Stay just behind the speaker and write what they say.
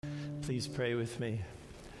Please pray with me.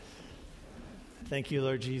 Thank you,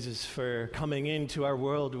 Lord Jesus, for coming into our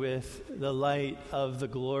world with the light of the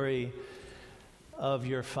glory of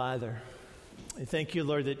your Father. I thank you,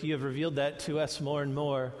 Lord, that you have revealed that to us more and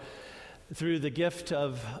more through the gift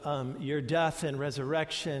of your death and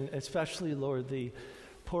resurrection, especially, Lord, the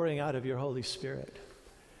pouring out of your Holy Spirit.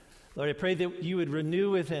 Lord, I pray that you would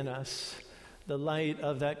renew within us the light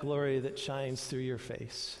of that glory that shines through your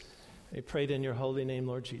face. I pray it in your holy name,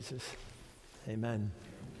 Lord Jesus. Amen.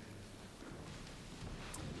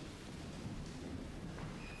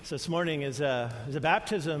 So this morning is a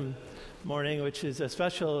baptism morning, which is a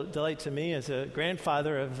special delight to me as a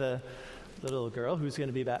grandfather of the little girl who's going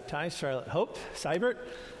to be baptized, Charlotte Hope Seibert.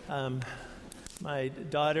 My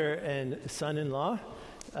daughter and son-in-law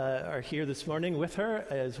are here this morning with her,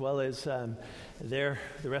 as well as the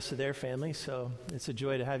rest of their family. So it's a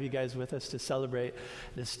joy to have you guys with us to celebrate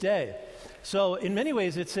this day. So in many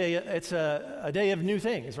ways, it's a day of new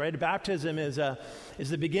things, right? Baptism is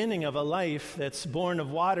the beginning of a life that's born of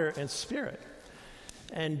water and spirit.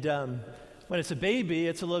 And when it's a baby,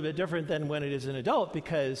 it's a little bit different than when it is an adult,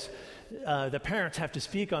 because the parents have to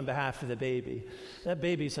speak on behalf of the baby. That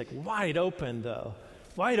baby's like wide open, though.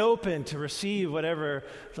 Wide open to receive whatever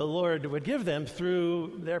the Lord would give them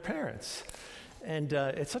through their parents. And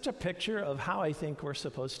it's such a picture of how I think we're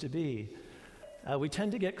supposed to be. We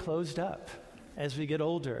tend to get closed up as we get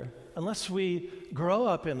older. Unless we grow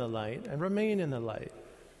up in the light and remain in the light,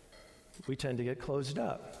 we tend to get closed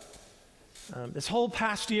up. This whole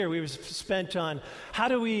past year we've spent on how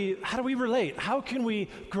do we relate? How can we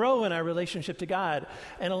grow in our relationship to God?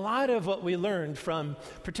 And a lot of what we learned from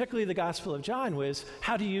particularly the Gospel of John was,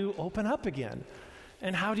 how do you open up again?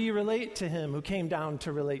 And how do you relate to him who came down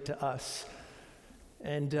to relate to us?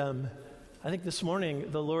 And I think this morning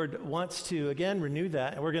the Lord wants to again renew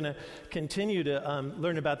that, and we're going to continue to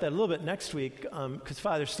learn about that a little bit next week, because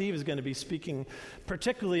Father Steve is going to be speaking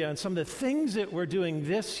particularly on some of the things that we're doing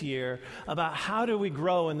this year about how do we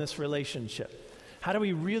grow in this relationship. How do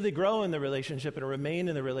we really grow in the relationship and remain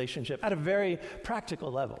in the relationship at a very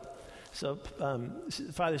practical level? So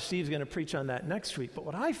Father Steve's going to preach on that next week. But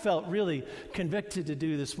what I felt really convicted to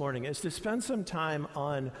do this morning is to spend some time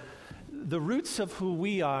on the roots of who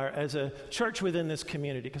we are as a church within this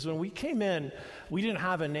community. Because when we came in, we didn't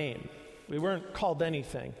have a name. We weren't called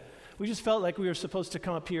anything. We just felt like we were supposed to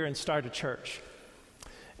come up here and start a church.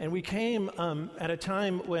 And we came at a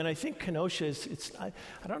time when I think Kenosha I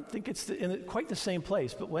don't think it's in quite the same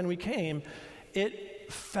place, but when we came,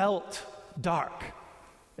 it felt dark.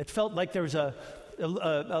 It felt like there was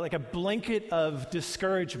like a blanket of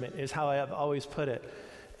discouragement, is how I have always put it.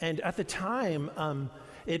 And at the time,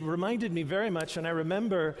 it reminded me very much, and I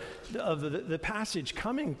remember of the passage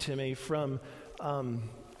coming to me from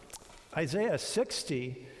Isaiah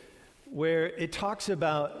 60, where it talks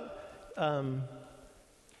about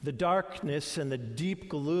the darkness and the deep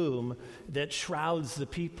gloom that shrouds the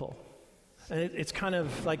people. And it's kind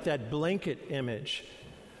of like that blanket image.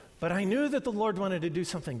 But I knew that the Lord wanted to do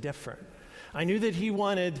something different. I knew that he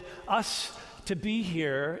wanted us to be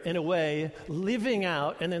here in a way, living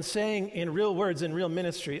out and then saying in real words, in real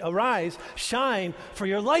ministry, arise, shine, for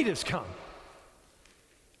your light has come.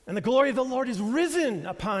 And the glory of the Lord is risen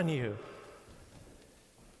upon you.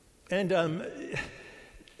 And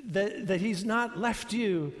that he's not left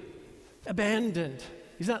you abandoned.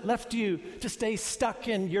 He's not left you to stay stuck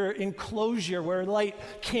in your enclosure where light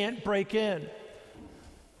can't break in.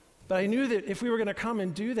 But I knew that if we were going to come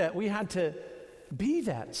and do that, we had to be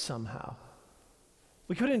that somehow.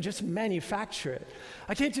 We couldn't just manufacture it.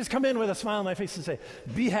 I can't just come in with a smile on my face and say,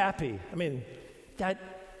 be happy. I mean,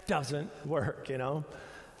 that doesn't work, you know.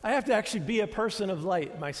 I have to actually be a person of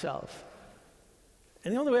light myself.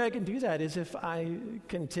 And the only way I can do that is if I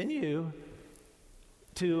continue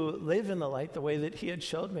to live in the light the way that he had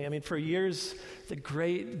showed me. I mean, for years, the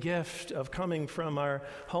great gift of coming from our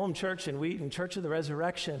home church in Wheaton, Church of the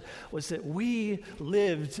Resurrection, was that we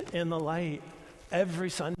lived in the light every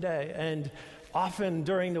Sunday. And often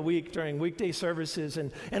during the week, during weekday services,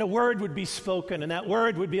 and a word would be spoken, and that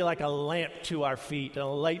word would be like a lamp to our feet and a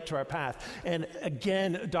light to our path. And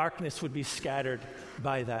again, darkness would be scattered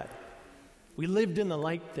by that. We lived in the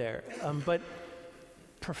light there, but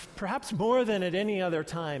perhaps more than at any other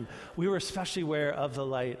time, we were especially aware of the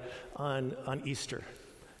light on Easter.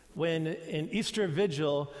 When in Easter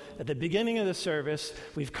Vigil, at the beginning of the service,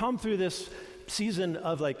 we've come through this season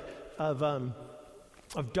of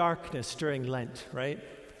darkness during Lent, right?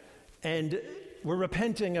 And we're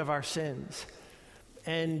repenting of our sins.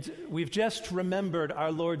 And we've just remembered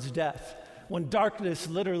our Lord's death, when darkness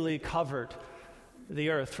literally covered the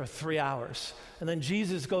earth for 3 hours. And then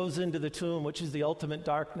Jesus goes into the tomb, which is the ultimate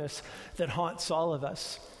darkness that haunts all of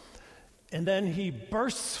us. And then he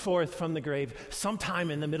bursts forth from the grave sometime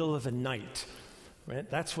in the middle of the night. Right?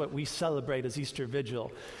 That's what we celebrate as Easter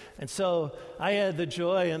Vigil. And so I had the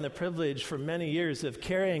joy and the privilege for many years of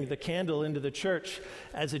carrying the candle into the church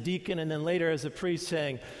as a deacon and then later as a priest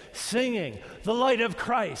singing, "The light of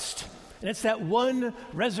Christ." And it's that one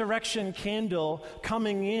resurrection candle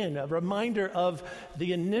coming in, a reminder of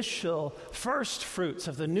the initial first fruits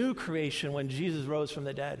of the new creation when Jesus rose from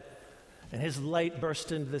the dead. And his light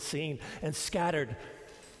burst into the scene and scattered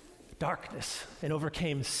darkness and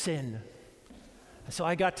overcame sin. And so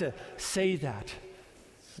I got to say that.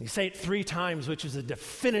 You say it 3 times, which is a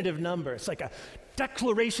definitive number. It's like a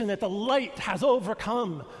declaration that the light has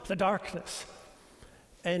overcome the darkness.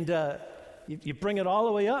 And you bring it all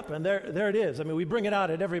the way up, and there it is. I mean, we bring it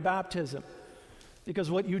out at every baptism. Because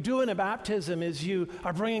what you do in a baptism is you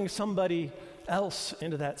are bringing somebody else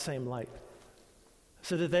into that same light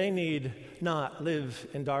so that they need not live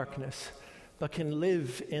in darkness, but can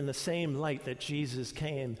live in the same light that Jesus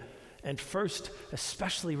came and first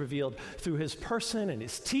especially revealed through his person and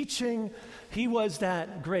his teaching. He was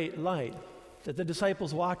that great light that the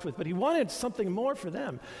disciples walked with, but he wanted something more for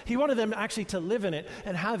them. He wanted them actually to live in it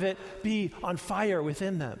and have it be on fire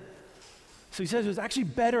within them. So he says it was actually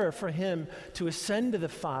better for him to ascend to the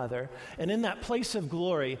Father, and in that place of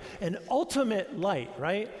glory, an ultimate light,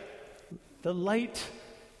 right? The light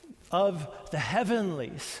of the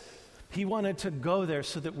heavenlies. He wanted to go there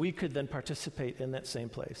so that we could then participate in that same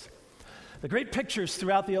place. The great pictures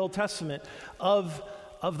throughout the Old Testament of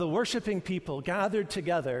the worshiping people gathered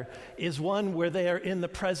together is one where they are in the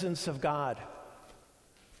presence of God.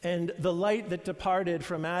 And the light that departed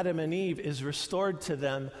from Adam and Eve is restored to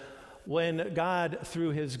them when God, through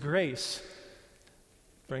his grace,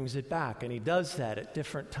 brings it back. And he does that at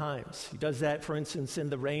different times. He does that, for instance, in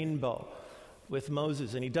the rainbow with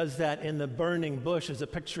Moses, and he does that in the burning bush as a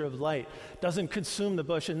picture of light. Doesn't consume the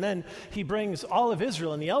bush, and then he brings all of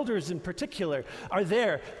Israel, and the elders in particular are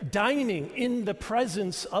there dining in the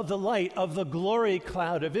presence of the light of the glory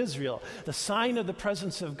cloud of Israel, the sign of the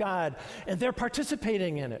presence of God, and they're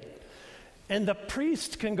participating in it. And the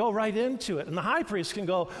priest can go right into it, and the high priest can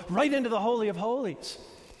go right into the Holy of Holies.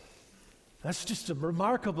 That's just a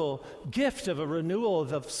remarkable gift of a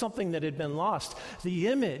renewal of something that had been lost. The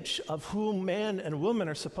image of whom man and woman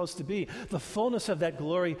are supposed to be, the fullness of that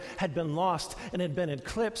glory had been lost and had been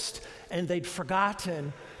eclipsed, and they'd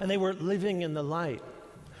forgotten, and they weren't living in the light.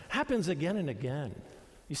 Happens again and again.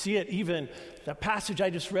 You see it even, the passage I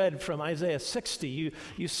just read from Isaiah 60,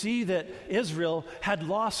 you see that Israel had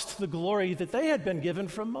lost the glory that they had been given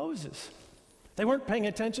from Moses. They weren't paying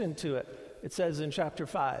attention to it, it says in chapter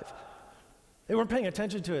 5. They weren't paying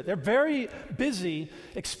attention to it. They're very busy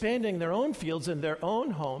expanding their own fields and their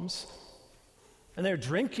own homes, and they're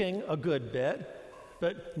drinking a good bit,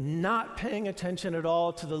 but not paying attention at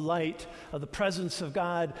all to the light of the presence of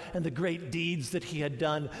God and the great deeds that he had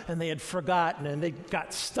done, and they had forgotten, and they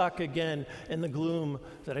got stuck again in the gloom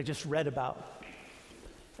that I just read about.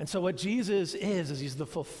 And so what Jesus is he's the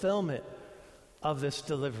fulfillment of this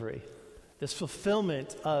delivery, this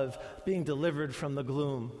fulfillment of being delivered from the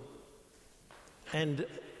gloom. And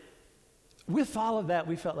with all of that,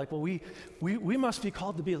 we felt like, well, we must be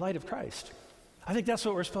called to be a light of Christ. I think that's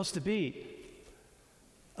what we're supposed to be.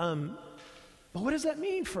 But what does that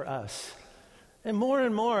mean for us? And more,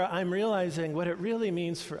 I'm realizing what it really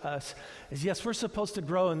means for us is, yes, we're supposed to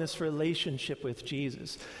grow in this relationship with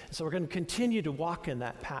Jesus. So we're going to continue to walk in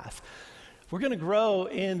that path. We're going to grow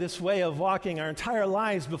in this way of walking our entire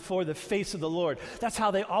lives before the face of the Lord. That's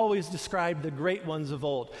how they always described the great ones of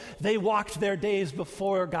old. They walked their days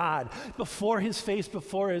before God, before his face,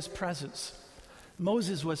 before his presence.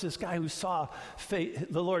 Moses was this guy who saw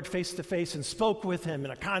the Lord face to face and spoke with him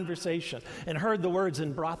in a conversation and heard the words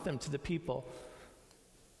and brought them to the people.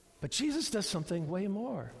 But Jesus does something way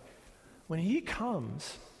more. When he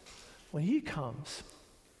comes,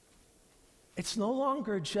 it's no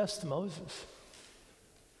longer just Moses.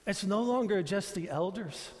 It's no longer just the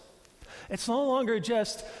elders. It's no longer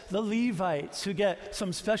just the Levites who get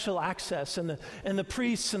some special access and the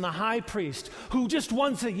priests and the high priest who just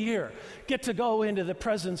once a year get to go into the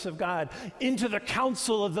presence of God, into the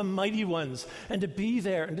council of the mighty ones, and to be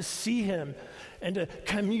there and to see him and to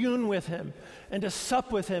commune with him and to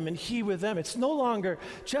sup with him and he with them. It's no longer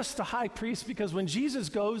just the high priest, because when Jesus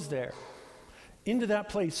goes there, into that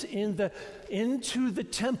place, into the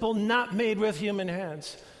temple not made with human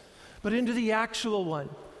hands, but into the actual one,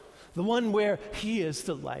 the one where he is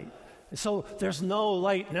the light. And so there's no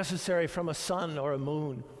light necessary from a sun or a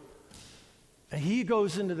moon. And he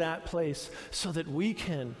goes into that place so that we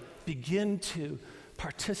can begin to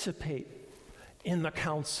participate in the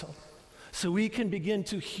counsel, so we can begin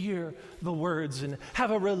to hear the words and have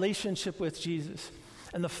a relationship with Jesus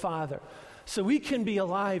and the Father, so we can be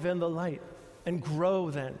alive in the light and grow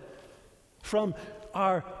then from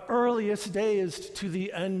our earliest days to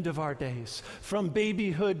the end of our days, from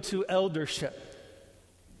babyhood to eldership.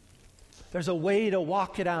 There's a way to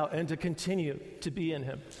walk it out and to continue to be in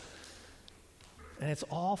him. And it's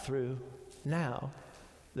all through now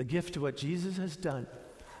the gift of what Jesus has done.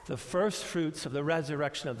 The first fruits of the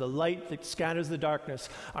resurrection, of the light that scatters the darkness,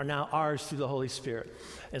 are now ours through the Holy Spirit.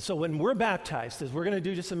 And so when we're baptized, as we're going to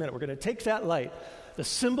do just a minute, we're going to take that light, the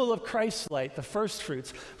symbol of Christ's light, the first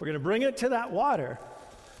fruits, we're going to bring it to that water,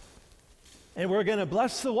 and we're going to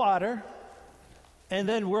bless the water, and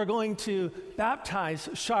then we're going to baptize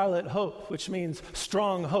Charlotte Hope, which means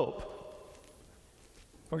strong hope.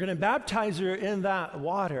 We're going to baptize her in that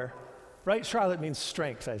water. Right? Charlotte means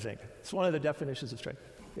strength, I think. It's one of the definitions of strength.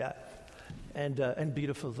 Yeah. And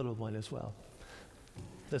beautiful little one as well.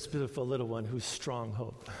 This beautiful little one who's strong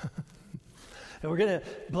hope. And we're going to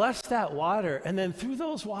bless that water. And then through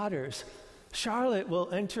those waters, Charlotte will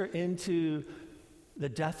enter into the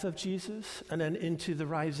death of Jesus and then into the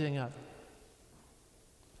rising up.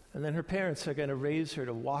 And then her parents are going to raise her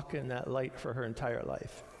to walk in that light for her entire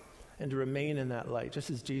life and to remain in that light,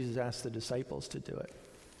 just as Jesus asked the disciples to do it.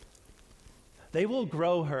 They will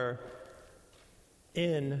grow her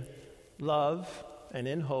in love and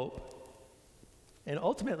in hope and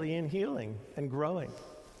ultimately in healing and growing.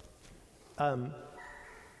 Some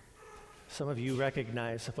of you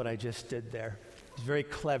recognize what I just did there. It's very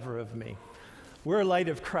clever of me. We're a light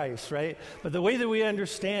of Christ, right? But the way that we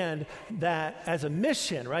understand that as a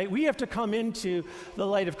mission, right, we have to come into the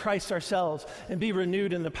light of Christ ourselves and be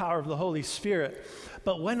renewed in the power of the Holy Spirit.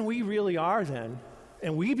 But when we really are then,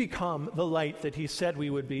 and we become the light that he said we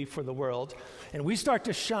would be for the world, and we start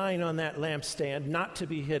to shine on that lampstand, not to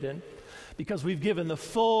be hidden, because we've given the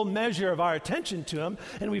full measure of our attention to him,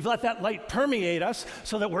 and we've let that light permeate us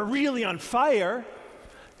so that we're really on fire.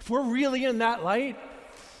 If we're really in that light,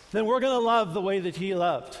 then we're going to love the way that he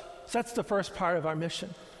loved. So that's the first part of our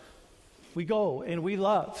mission. We go and we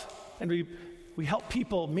love, and we help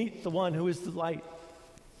people meet the one who is the light.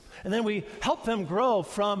 And then we help them grow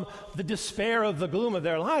from the despair of the gloom of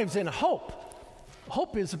their lives in hope.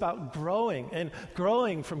 Hope is about growing and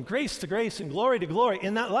growing from grace to grace and glory to glory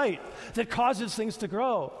in that light that causes things to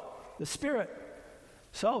grow, the Spirit.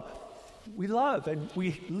 So we love and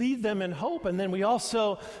we lead them in hope, and then we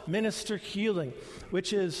also minister healing,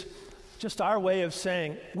 which is just our way of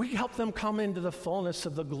saying we help them come into the fullness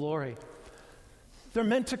of the glory. They're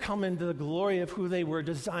meant to come into the glory of who they were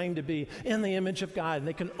designed to be in the image of God, and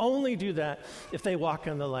they can only do that if they walk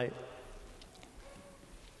in the light.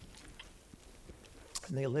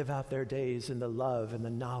 And they live out their days in the love and the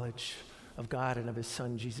knowledge of God and of his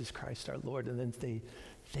Son, Jesus Christ, our Lord, and then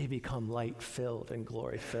they become light-filled and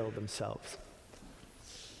glory-filled themselves.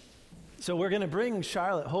 So we're going to bring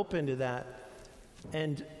Charlotte Hope into that,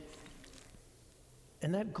 and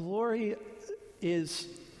that glory is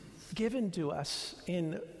given to us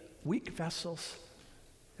in weak vessels.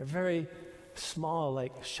 They're very small,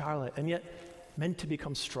 like Charlotte, and yet meant to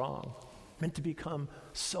become strong, meant to become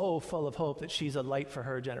so full of hope that she's a light for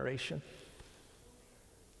her generation.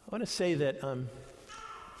 I want to say that I'm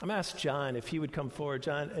going to ask John if he would come forward.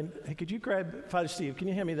 John, and hey, could you grab Father Steve? Can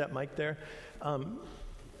you hand me that mic there?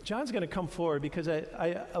 John's going to come forward because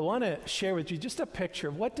I want to share with you just a picture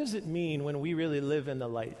of what does it mean when we really live in the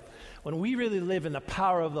light, when we really live in the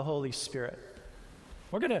power of the Holy Spirit.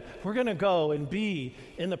 We're going to go and be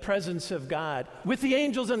in the presence of God with the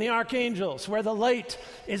angels and the archangels, where the light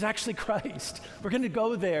is actually Christ. We're going to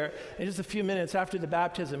go there in just a few minutes after the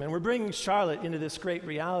baptism, and we're bringing Charlotte into this great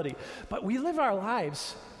reality. But we live our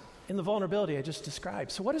lives in the vulnerability I just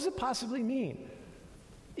described. So what does it possibly mean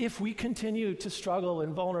if we continue to struggle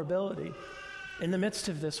in vulnerability in the midst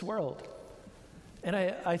of this world? And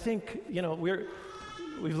I think,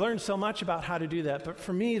 we've learned so much about how to do that, but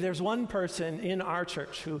for me, there's one person in our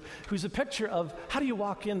church who's a picture of how do you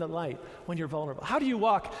walk in the light when you're vulnerable? How do you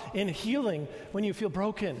walk in healing when you feel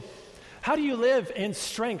broken? How do you live in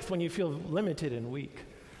strength when you feel limited and weak?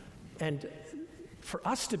 And for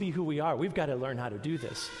us to be who we are, we've got to learn how to do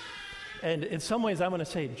this. And in some ways, I'm going to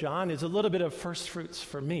say John is a little bit of first fruits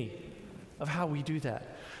for me of how we do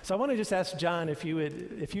that. So I want to just ask John if you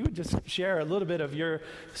would just share a little bit of your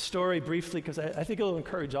story briefly, because I think it will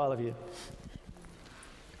encourage all of you.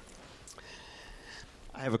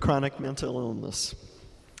 I have a chronic mental illness.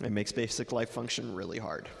 It makes basic life function really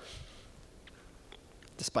hard.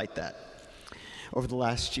 Despite that, Over the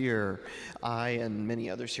last year, I and many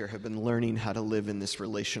others here have been learning how to live in this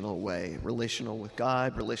relational way. Relational with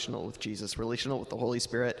God, relational with Jesus, relational with the Holy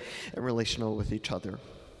Spirit, and relational with each other.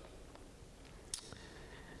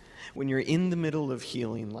 When you're in the middle of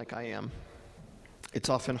healing like I am, it's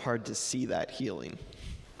often hard to see that healing.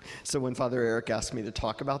 So when Father Eric asked me to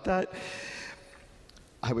talk about that,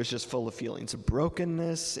 I was just full of feelings of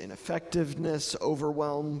brokenness, ineffectiveness,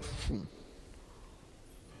 overwhelm.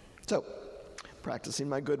 So, practicing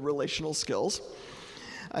my good relational skills,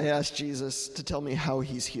 I asked Jesus to tell me how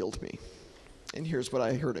he's healed me. And here's what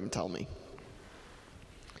I heard him tell me.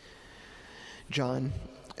 John,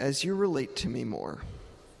 as you relate to me more,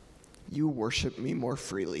 you worship me more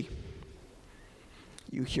freely.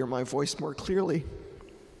 You hear my voice more clearly.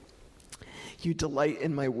 You delight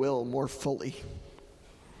in my will more fully.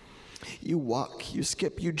 You walk, you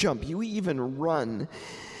skip, you jump, you even run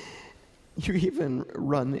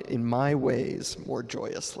in my ways more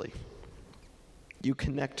joyously. You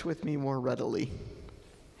connect with me more readily.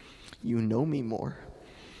 You know me more.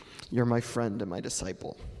 You're my friend and my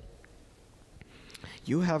disciple.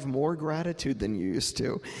 You have more gratitude than you used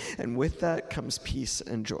to, and with that comes peace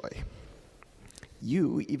and joy.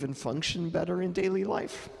 You even function better in daily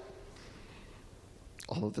life.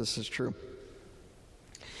 All of this is true.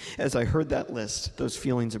 As I heard that list, those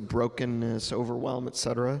feelings of brokenness, overwhelm,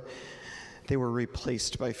 etc., they were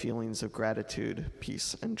replaced by feelings of gratitude,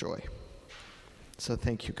 peace, and joy. So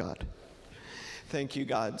thank you, God. Thank you,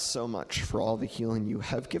 God, so much for all the healing you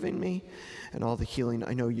have given me and all the healing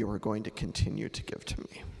I know you are going to continue to give to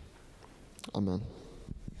me. Amen.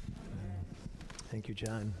 Thank you,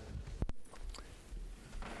 John.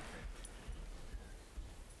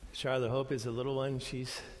 Charlotte Hope is a little one.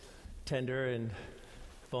 She's tender and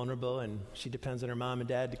vulnerable, and she depends on her mom and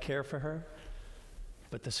dad to care for her.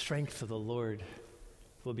 But the strength of the Lord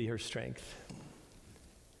will be her strength.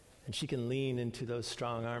 And she can lean into those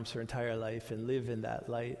strong arms her entire life and live in that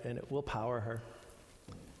light, and it will power her.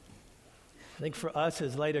 I think for us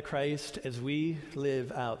as Light of Christ, as we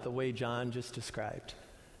live out the way John just described,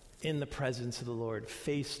 in the presence of the Lord,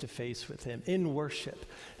 face to face with him, in worship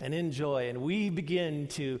and in joy, and we begin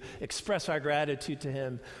to express our gratitude to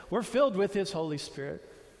him, we're filled with his Holy Spirit.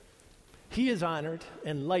 He is honored,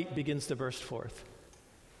 and light begins to burst forth.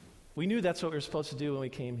 We knew that's what we were supposed to do when we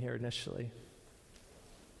came here initially.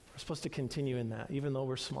 We're supposed to continue in that, even though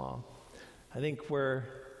we're small. I think we're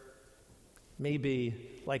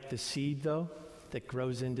maybe like the seed, though, that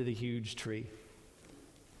grows into the huge tree.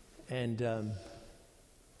 And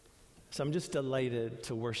so I'm just delighted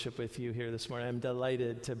to worship with you here this morning. I'm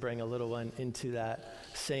delighted to bring a little one into that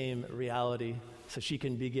same reality so she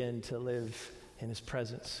can begin to live in his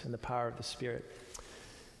presence and the power of the Spirit.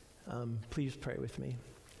 Please pray with me.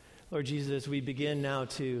 Lord Jesus, as we begin now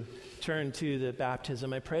to turn to the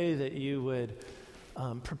baptism, I pray that you would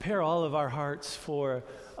prepare all of our hearts for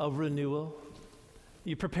a renewal.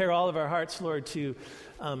 You prepare all of our hearts, Lord, to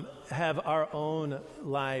have our own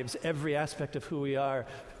lives, every aspect of who we are,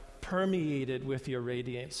 permeated with your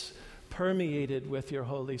radiance, permeated with your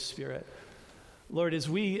Holy Spirit. Lord, as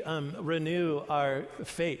we renew our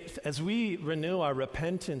faith, as we renew our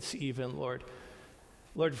repentance even, Lord,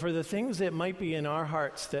 for the things that might be in our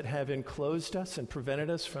hearts that have enclosed us and prevented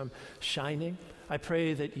us from shining, I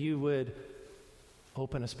pray that you would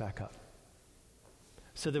open us back up.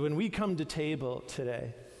 So that when we come to table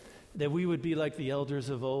today, that we would be like the elders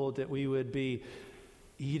of old, that we would be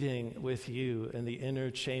eating with you in the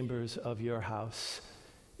inner chambers of your house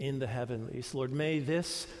in the heavenlies. Lord, may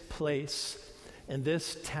this place and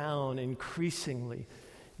this town increasingly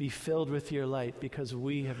be filled with your light because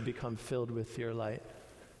we have become filled with your light.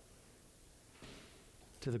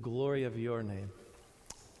 To the glory of your name,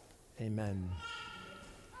 amen.